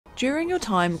During your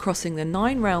time crossing the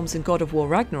 9 realms in God of War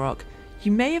Ragnarok,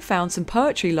 you may have found some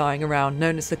poetry lying around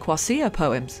known as the Quassia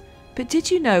poems. But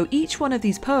did you know each one of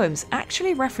these poems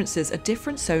actually references a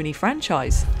different Sony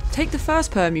franchise? Take the first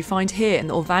poem you find here in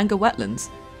the Orvanga wetlands,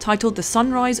 titled The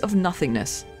Sunrise of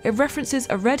Nothingness. It references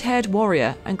a red-haired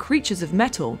warrior and creatures of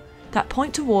metal that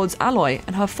point towards Aloy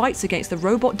and her fights against the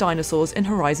robot dinosaurs in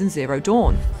Horizon Zero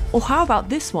Dawn. Or how about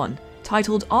this one,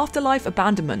 titled Afterlife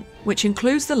Abandonment, which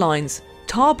includes the lines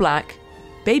Tar Black,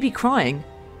 Baby Crying,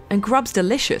 and Grub's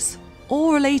Delicious,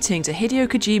 all relating to Hideo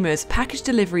Kojima's package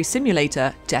delivery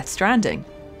simulator, Death Stranding.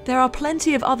 There are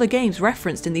plenty of other games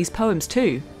referenced in these poems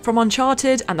too, from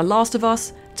Uncharted and The Last of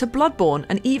Us, to Bloodborne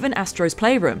and even Astro's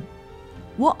Playroom.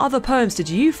 What other poems did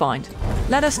you find?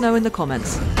 Let us know in the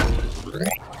comments.